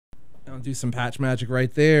I'll do some patch magic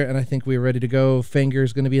right there, and I think we're ready to go.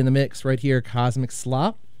 Finger's going to be in the mix right here, Cosmic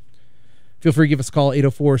Slop. Feel free to give us a call,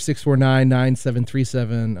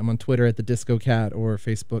 804-649-9737. I'm on Twitter at thediscocat or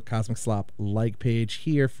Facebook, Cosmic Slop like page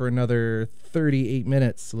here for another 38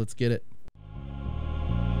 minutes. So let's get it.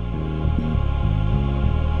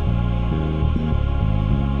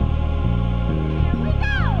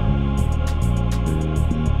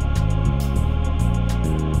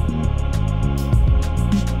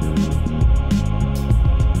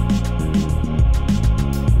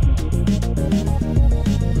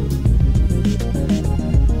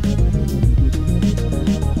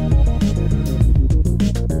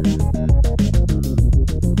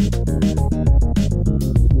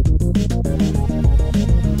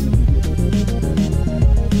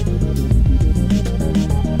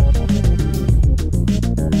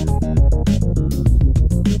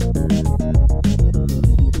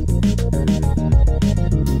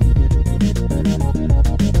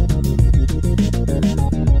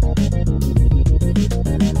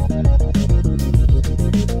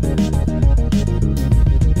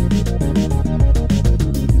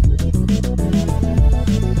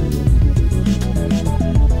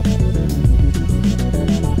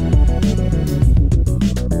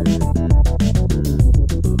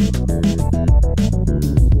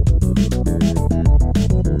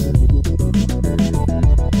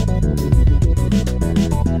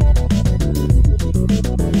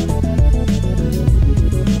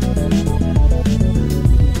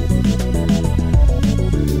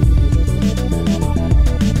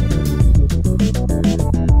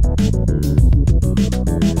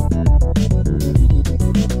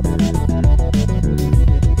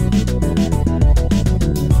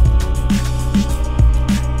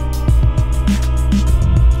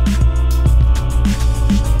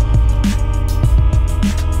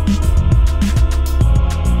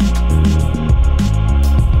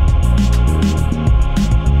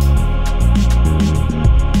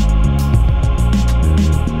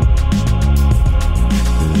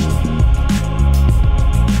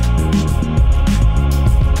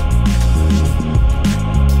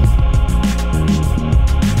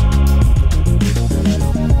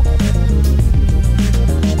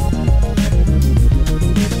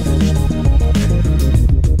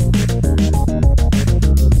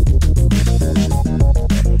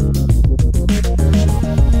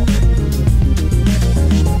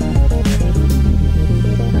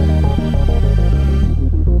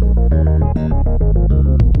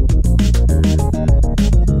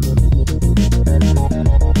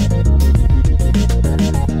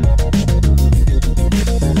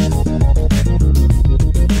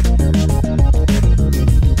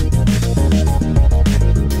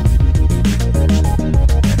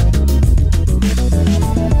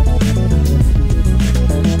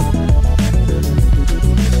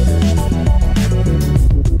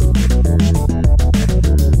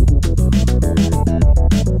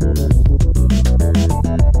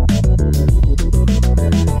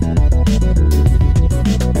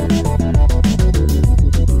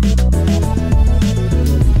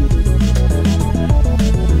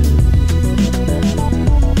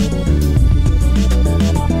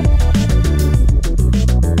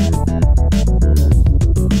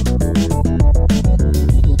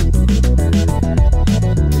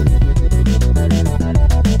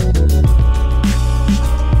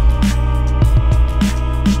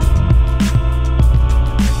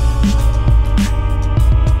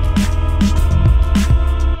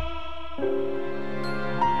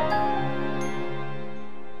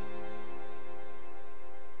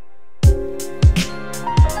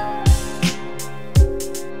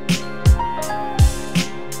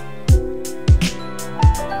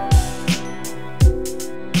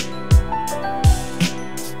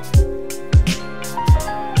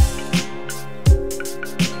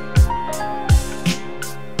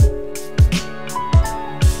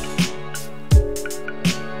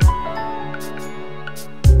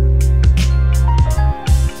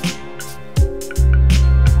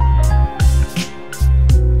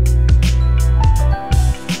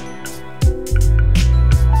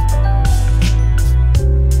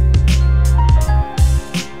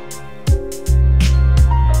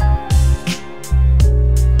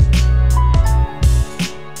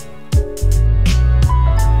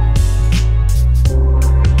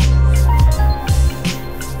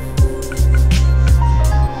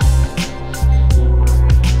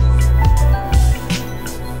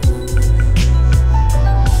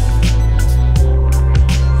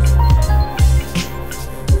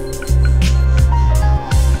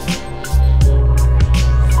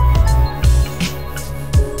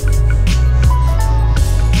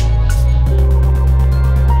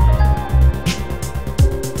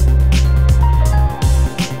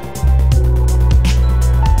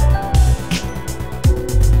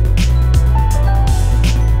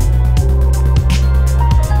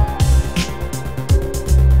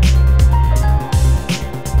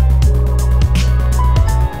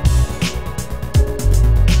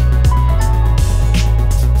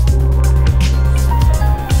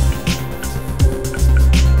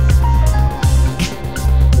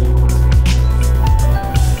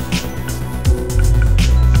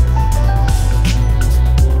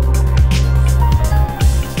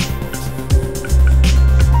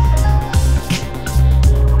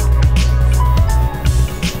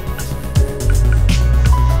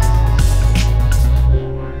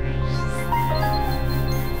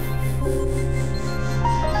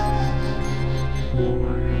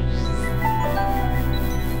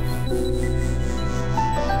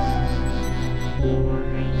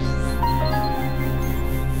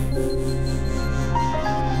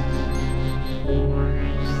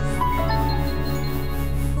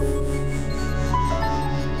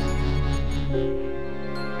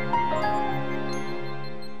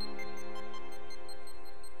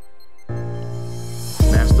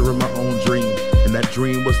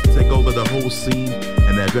 dream was to take over the whole scene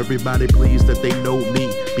and have everybody pleased that they know me,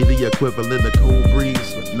 be the equivalent of Cool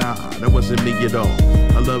Breeze. But nah, that wasn't me at all.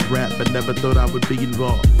 I love rap but never thought I would be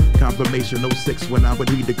involved. Confirmation 06 when I would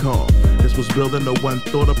heed the call. This was building, no one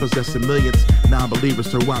thought of possessing millions.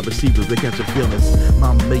 Non-believers turn wide receivers, they catch your feelings.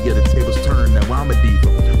 Mama Mia, the tables turn, now I'm a diva.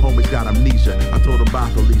 Homies got amnesia, I told them bye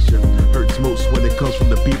Felicia. Hurts most when it comes from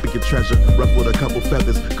the people you treasure. Rough with a couple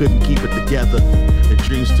feathers, couldn't keep it together. And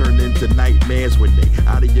dreams turn into nightmares when they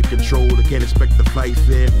out of your control. They can't expect to fight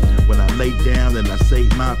fair. When I lay down and I say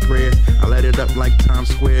my prayers, I light it up like Times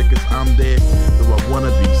Square, cause I'm there. Though I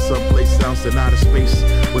wanna be someplace else in outer space,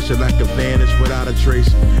 wishing I could vanish without a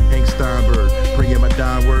trace. Hank Steinberg, bringing my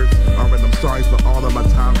dying words. Alright, I'm sorry for all of my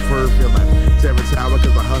time deferred. Feel like Terrence Howard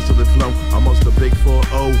cause I hustle and flow. Almost a big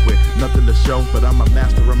 4-0 with nothing to show. But I'm a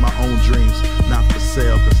master of my own dreams, not for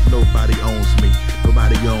sale cause nobody owns me.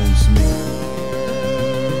 Nobody owns me.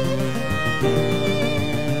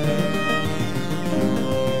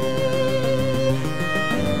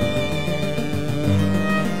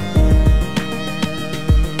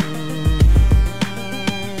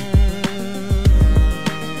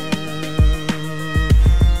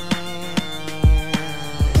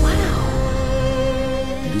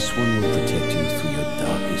 This one will protect you through your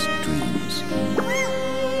darkest dreams.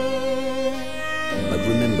 But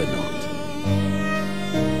remember not,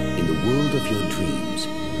 in the world of your dreams,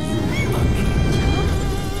 you are king.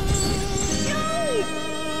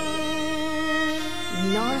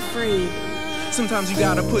 Not afraid. Sometimes you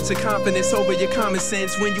gotta put your confidence over your common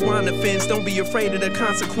sense. When you on the fence, don't be afraid of the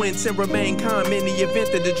consequence and remain calm in the event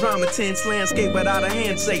that the drama tense. Landscape without a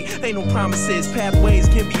handshake, ain't no promises. Pathways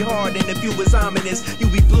can be hard and if you was ominous, you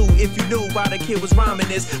be blue if you knew why the kid was rhyming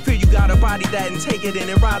this. Fear you gotta body that and take it in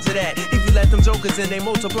and rise to that. If you let them jokers in, they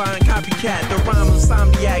multiply and copycat. The rhyme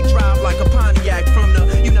insomniac, drive like a Pontiac from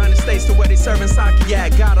the United States to where they serving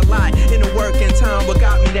sake. Got a lot in the work and time, what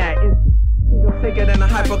got me that? Thicker than a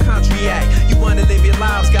hypochondriac. You wanna live your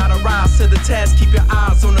lives, gotta rise to the test. Keep your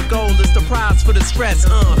eyes on the goal, it's the prize for the stress.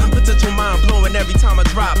 Potential mind blowing every time I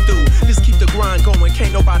drop through. Just keep the grind going,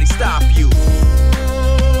 can't nobody stop you.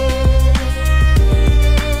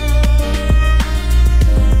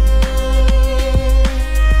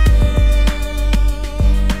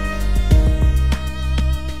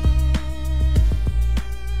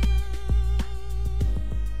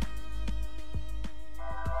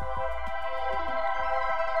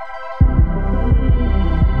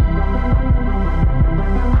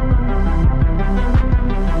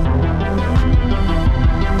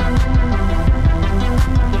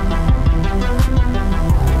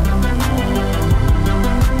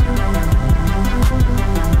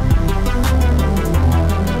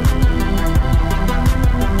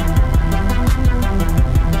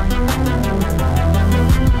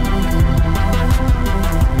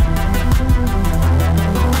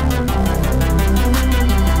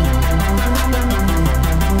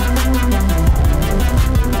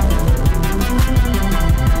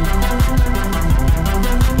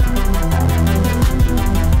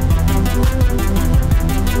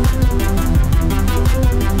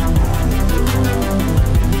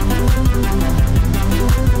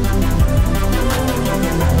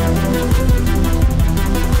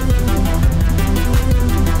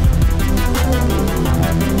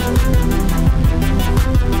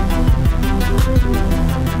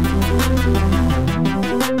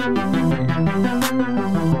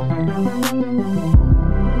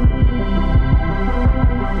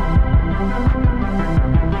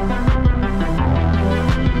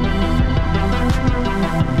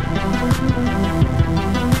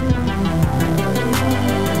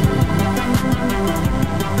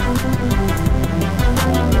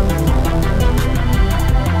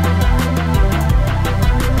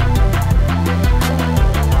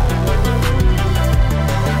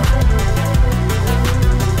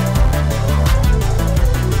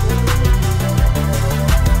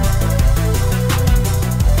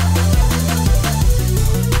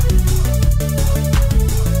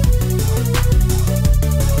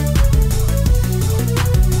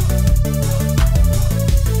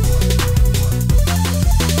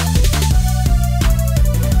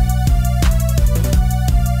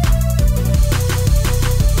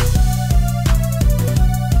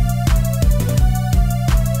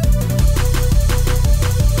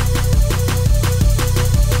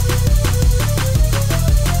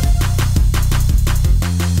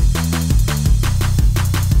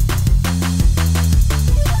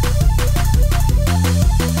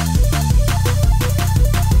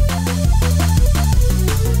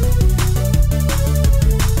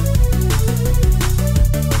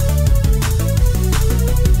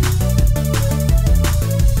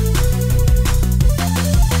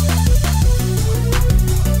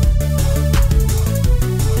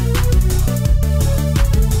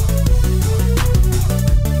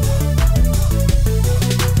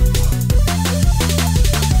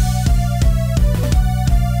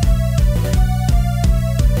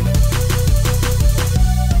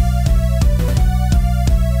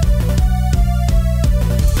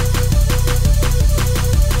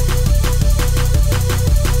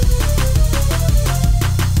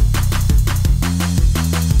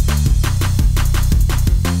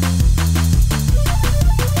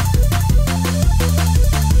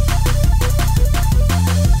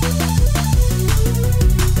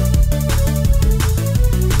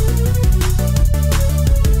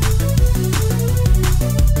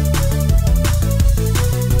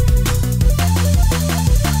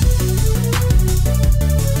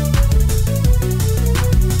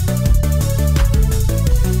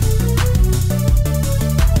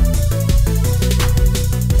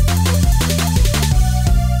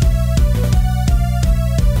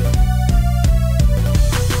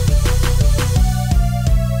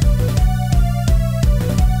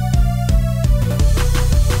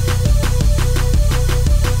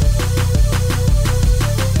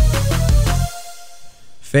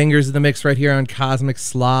 Fingers in the mix right here on Cosmic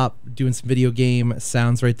Slop, doing some video game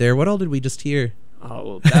sounds right there. What all did we just hear? Oh,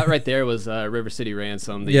 well, that right there was River City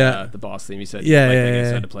Ransom, the boss theme. You said you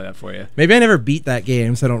had to play that for you. Maybe I never beat that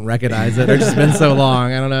game, so I don't recognize it. It's just been so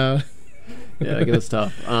long. I don't know. Yeah, that was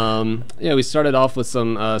tough. Yeah, we started off with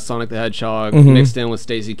some Sonic the Hedgehog mixed in with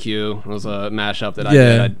Stacy Q. It was a mashup that I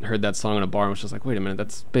did. I heard that song in a bar and was just like, wait a minute,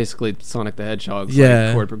 that's basically Sonic the Hedgehog's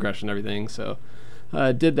like, chord progression and everything. So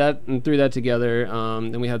did that and threw that together.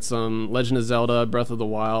 Then we had some Legend of Zelda, Breath of the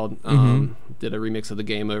Wild. Did a remix of the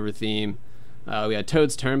Game Over theme. We had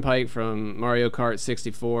Toad's Turnpike from Mario Kart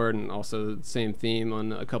 64 and also the same theme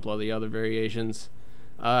on a couple of the other variations.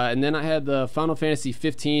 And then I had the Final Fantasy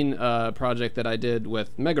 15 project that I did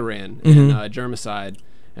with Mega Ran and Jermiside,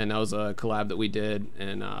 and that was a collab that we did,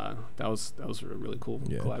 and that was a really cool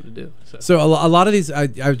collab to do. So a lot of these, I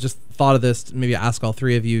just thought of this, maybe ask all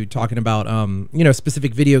three of you, talking about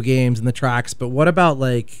specific video games and the tracks, but what about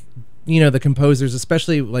like the composers,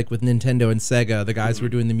 especially like with Nintendo and Sega, the guys who were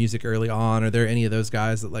doing the music early on? Are there any of those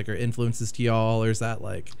guys that like are influences to y'all, or is that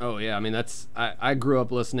like? Oh yeah, I mean I grew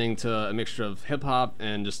up listening to a mixture of hip hop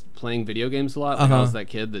and just playing video games a lot. Like I was that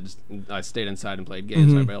kid that I stayed inside and played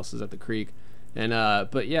games. Everybody else is at the creek, and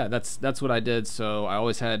but yeah, that's what I did. So I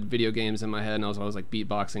always had video games in my head, and I was always like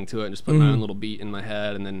beatboxing to it and just put my own little beat in my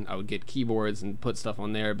head, and then I would get keyboards and put stuff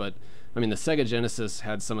on there. But I mean, the Sega Genesis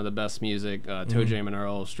had some of the best music. Toe Jam and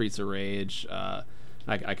Earl, Streets of Rage.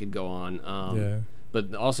 I could go on.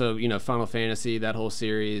 But also, Final Fantasy, that whole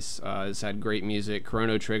series has had great music.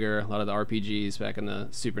 Chrono Trigger, a lot of the RPGs back in the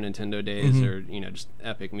Super Nintendo days, are just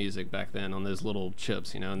epic music back then on those little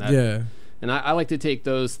chips. And that, and I like to take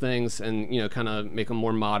those things and kind of make them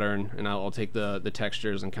more modern, and I'll take the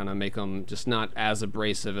textures and kind of make them just not as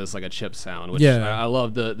abrasive as like a chip sound. Which I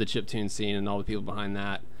love the chiptune scene and all the people behind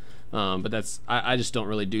that. But that's I just don't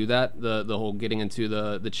really do that, the whole getting into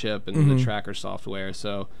the chip and the tracker software.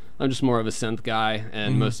 So I'm just more of a synth guy,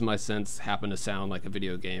 and most of my synths happen to sound like a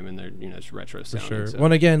video game, and they're just retro sounding. For sure. So.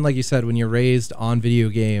 Well, again, like you said, when you're raised on video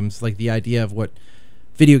games, like the idea of what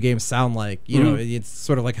video games sound like, it's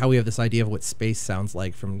sort of like how we have this idea of what space sounds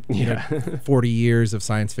like from 40 years of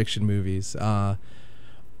science fiction movies. What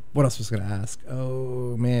else was I going to ask?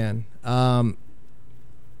 Oh man.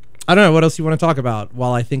 I don't know what else you want to talk about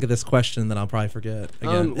while I think of this question, then I'll probably forget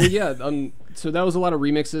again. So that was a lot of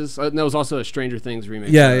remixes. And that was also a Stranger Things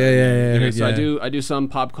remix. So I do some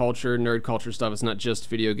pop culture, nerd culture stuff. It's not just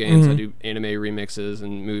video games. I do anime remixes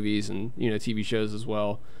and movies and TV shows as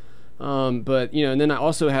well. But and then I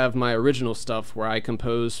also have my original stuff where I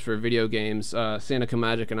compose for video games. Santika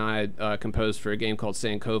Magic and I composed for a game called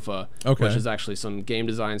Sankofa, which is actually some game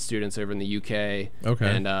design students over in the UK.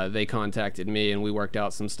 And they contacted me, and we worked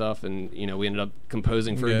out some stuff, and we ended up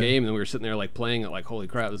composing for a game, and we were sitting there like playing it, like, holy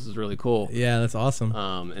crap, this is really cool. Yeah, that's awesome.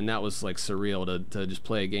 And that was like surreal to just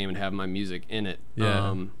play a game and have my music in it.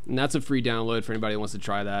 And that's a free download for anybody who wants to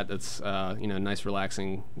try that. That's a nice,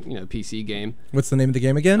 relaxing PC game. What's the name of the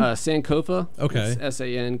game again? Sankofa. Okay. It's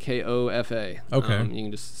Sankofa. Okay. You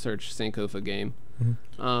can just search Sankofa game.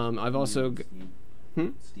 I've also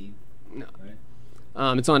Steve. No.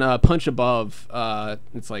 It's on Punch Above.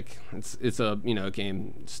 It's a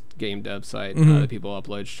game dev site that people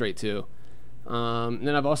upload straight to. And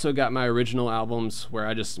then I've also got my original albums where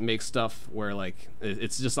I just make stuff where like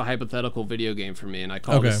it's just a hypothetical video game for me, and I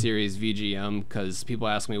call the series VGM because people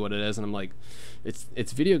ask me what it is, and I'm like,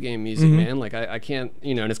 it's video game music, man. Like I can't,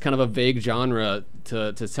 and it's kind of a vague genre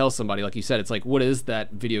to tell somebody. Like you said, it's like, what is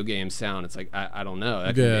that video game sound? It's like I don't know.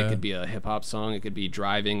 It could be a hip hop song. It could be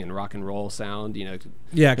driving and rock and roll sound.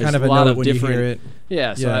 Kind of a lot of when different. You hear it.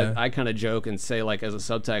 Yeah, so I kind of joke and say, like, as a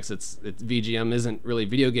subtext, it's VGM isn't really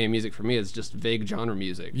video game music for me. It's just vague genre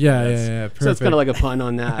music. Perfect. So it's kind of like a pun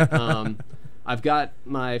on that. I've got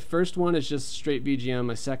my first one is just straight VGM.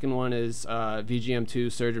 My second one is VGM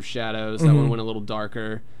 2 Surge of Shadows. That one went a little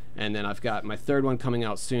darker. And then I've got my third one coming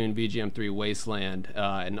out soon, VGM 3 Wasteland.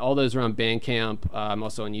 And all those are on Bandcamp. I'm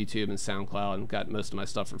also on YouTube and SoundCloud, and got most of my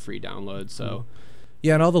stuff for free download. So.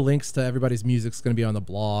 Yeah, and all the links to everybody's music is going to be on the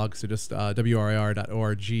blog, so just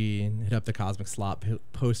WRIR.org and hit up the Cosmic Slop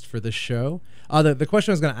post for this show. The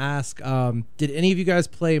question I was going to ask, did any of you guys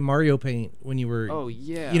play Mario Paint when you were... Oh,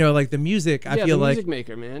 yeah. Like the music, I feel like... Music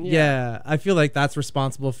Maker, man. Yeah, I feel like that's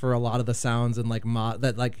responsible for a lot of the sounds and like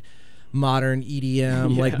modern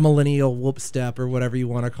EDM, like millennial whoop step or whatever you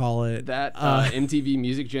want to call it. That MTV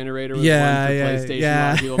music generator was yeah, one for yeah, PlayStation yeah. a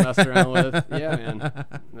lot of people messed around with. Yeah,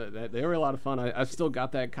 man. They were a lot of fun. I've still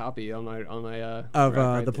got that copy on my of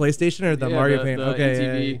right the there. PlayStation or the Mario Paint. The Okay,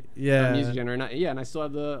 MTV yeah. music generator. And I still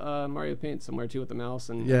have the Mario Paint somewhere too with the mouse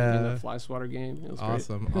and the Fly Swatter game. It was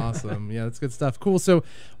awesome. Awesome. Yeah, that's good stuff. Cool. So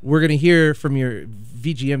we're gonna hear from your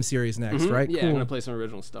VGM series next, right? Yeah, cool. I'm gonna play some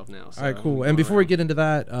original stuff now. So all right, cool. And before we get into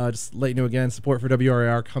that, just let you know again, support for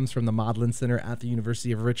WRIR comes from the Modlin Center at the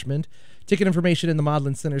University of Richmond. Ticket information in the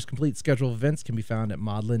Modlin Center's complete schedule of events can be found at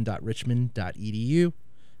modlin.richmond.edu.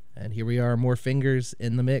 And here we are, more fingers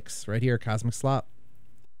in the mix right here, Cosmic Slop.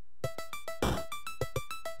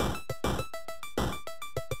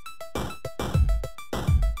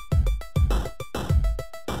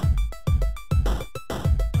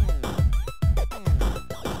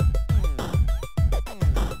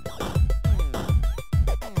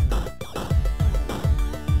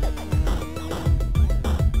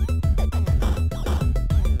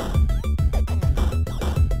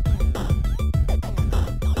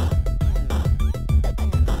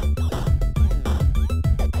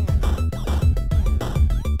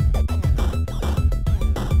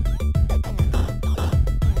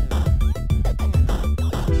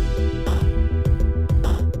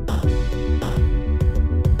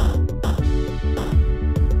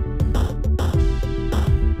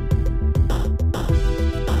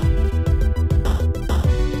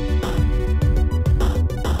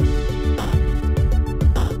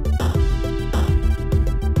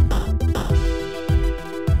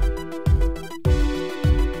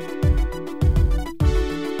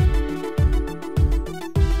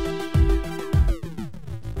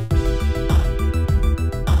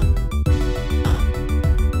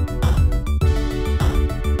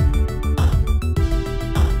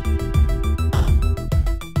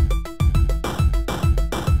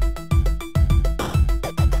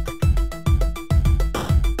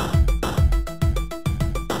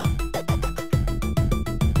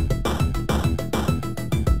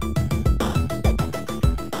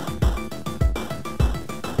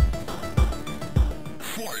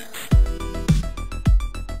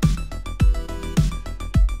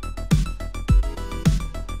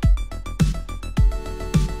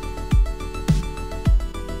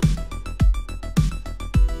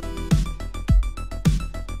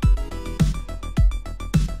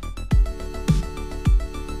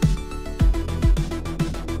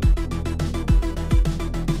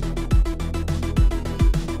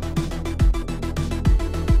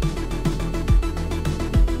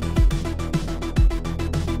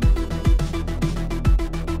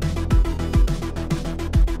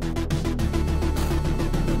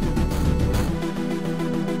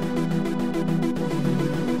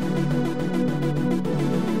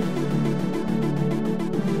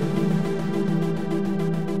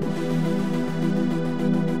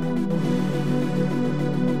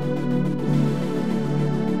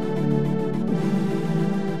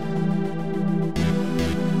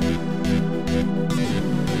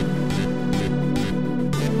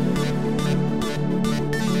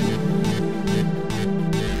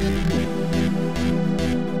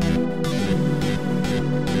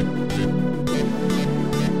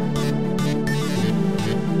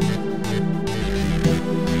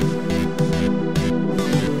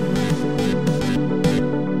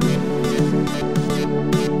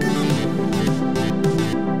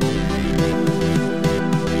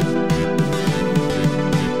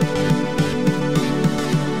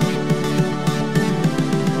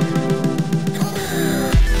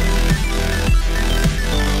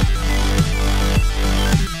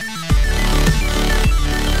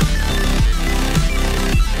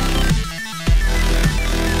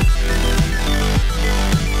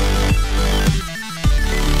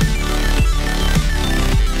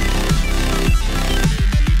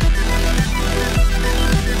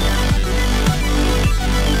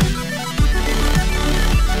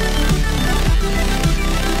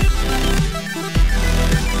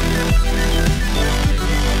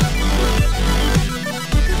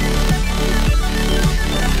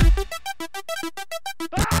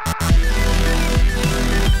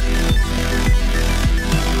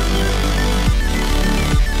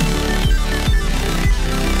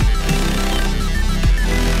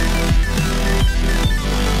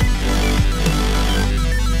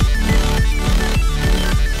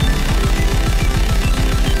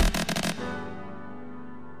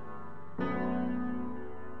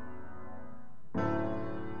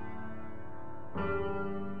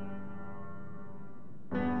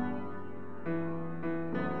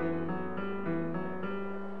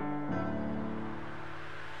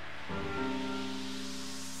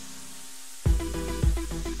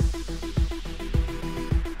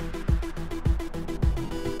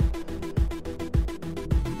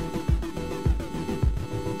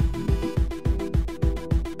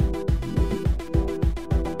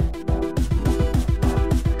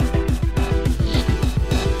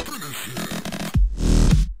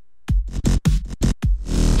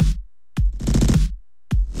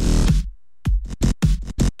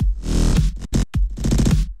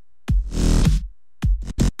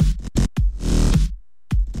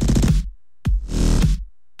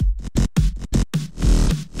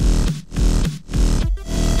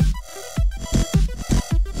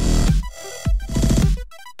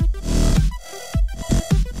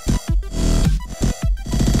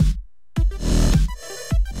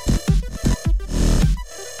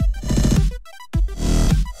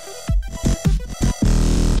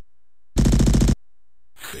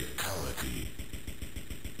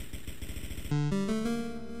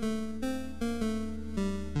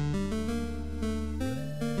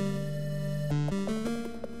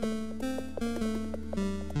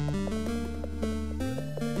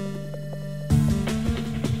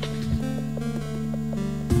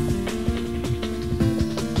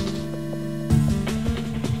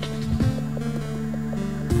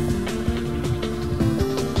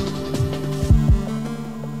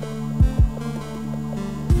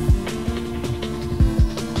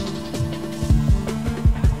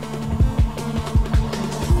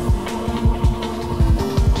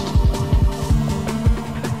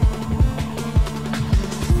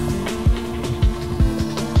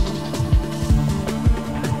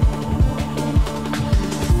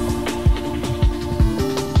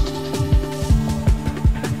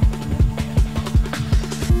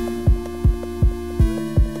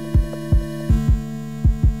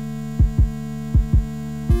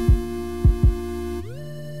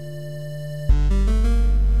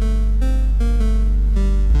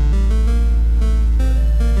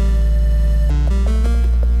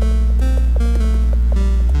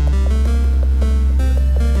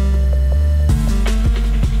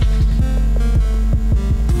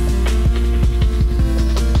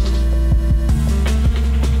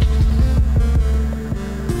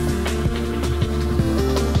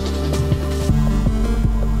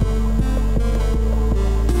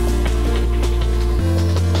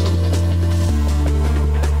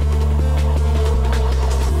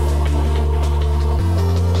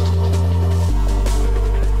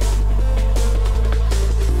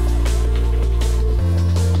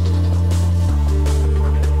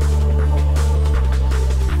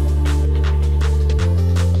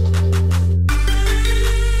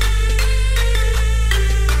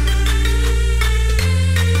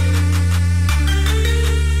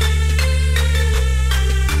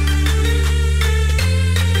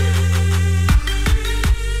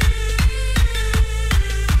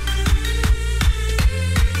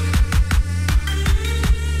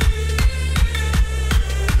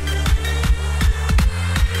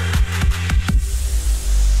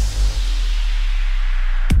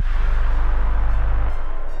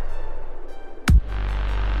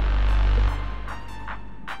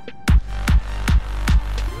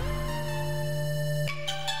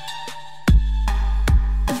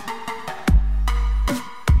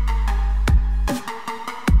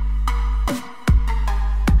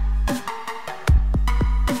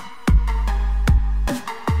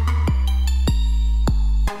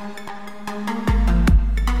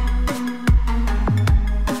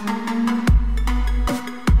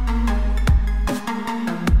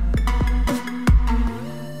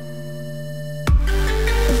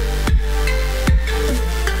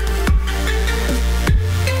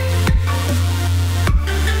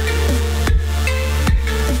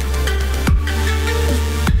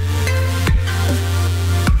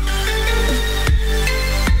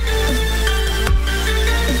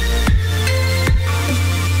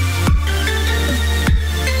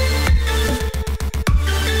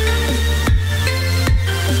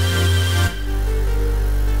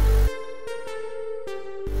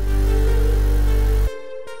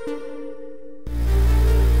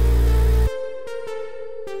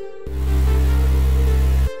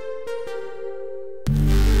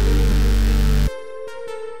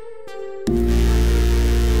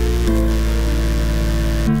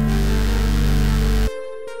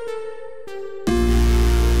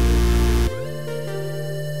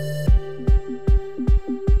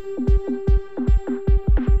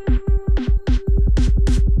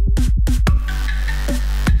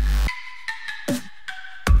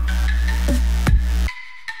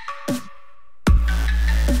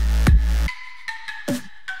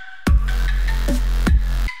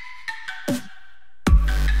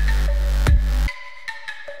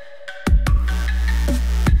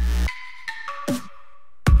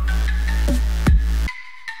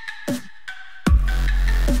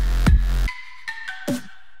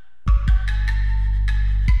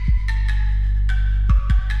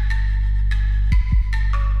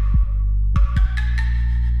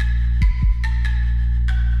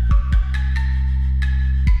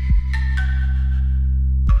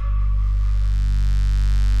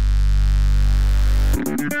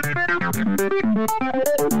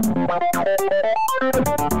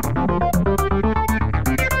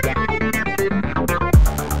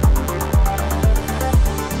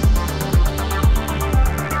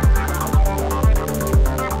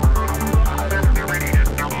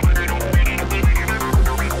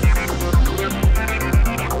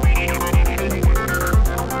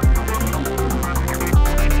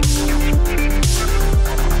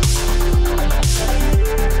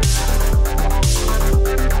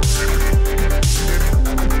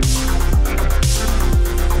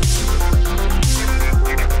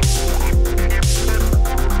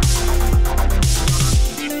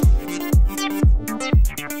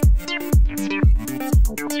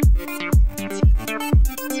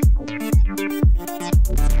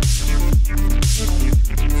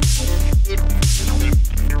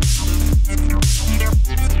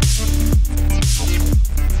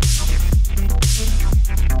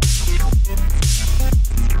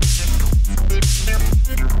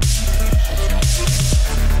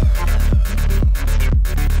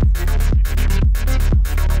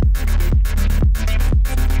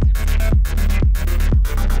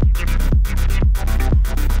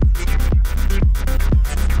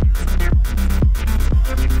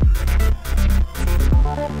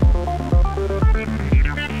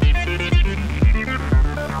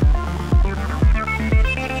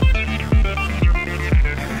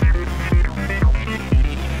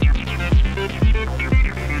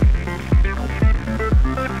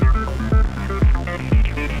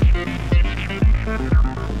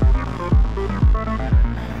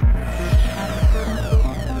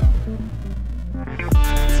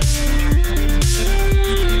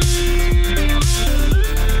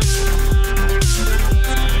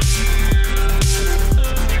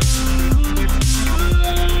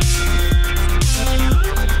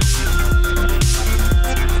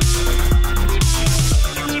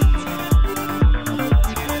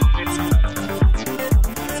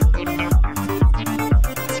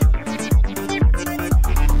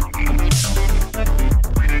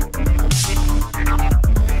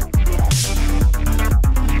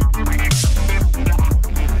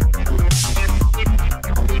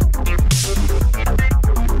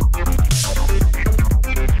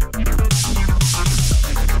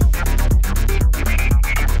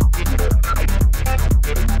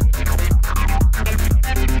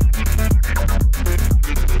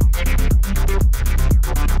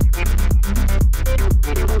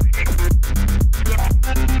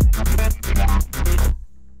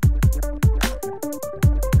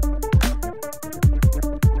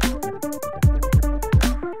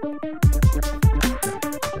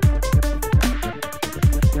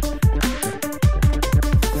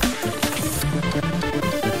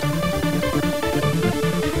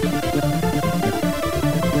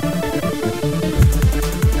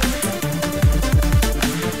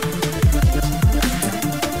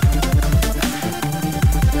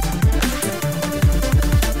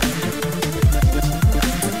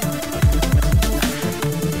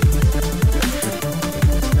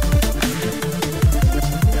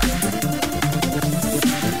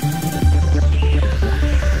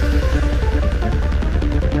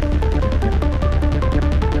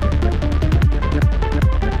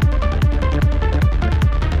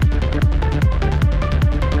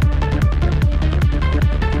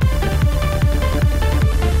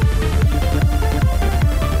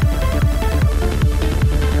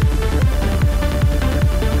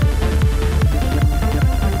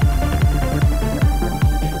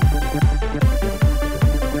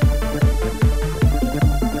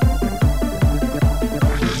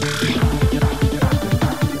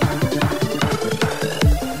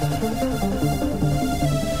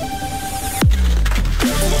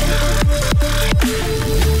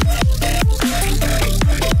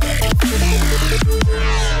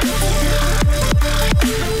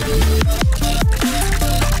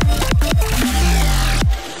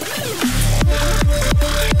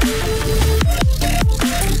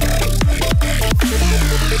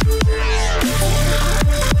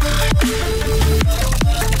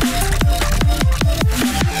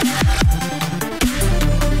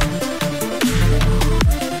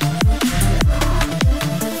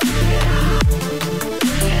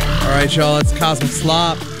 right, y'all. It's Cosmic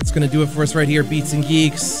Slop. It's going to do it for us right here. Beats and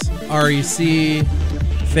Geeks, REC,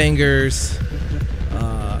 Fingers,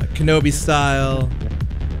 Kenobi Style,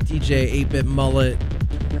 DJ 8-Bit Mullet,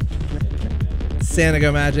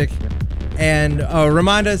 Sanago Magic. And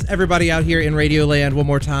remind us, everybody out here in Radio Land, one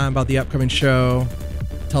more time about the upcoming show.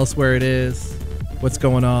 Tell us where it is, what's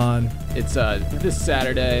going on. It's this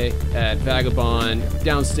Saturday at Vagabond,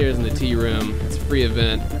 downstairs in the tea room. It's a free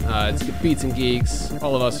event. It's Beats and Geeks.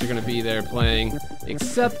 All of us are going to be there playing,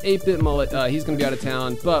 except 8-Bit Mullet. He's going to be out of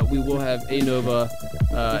town, but we will have A-Nova,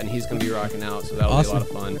 and he's going to be rocking out, so that'll be a lot of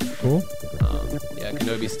fun. Cool. Yeah,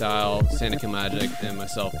 Kenobi Style, Sanago Magic, and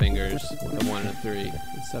myself, Fingers, with a 1 and a 3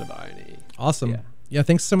 instead of I and E. Awesome. Yeah,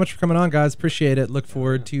 thanks so much for coming on, guys. Appreciate it. Look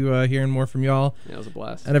forward to hearing more from y'all. Yeah, it was a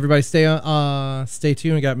blast. And everybody stay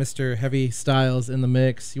tuned. We got Mr. Heavy Styles in the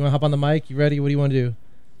mix. You want to hop on the mic? You ready? What do you want to do?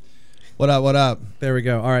 What up, what up? There we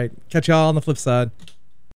go. All right. Catch y'all on the flip side.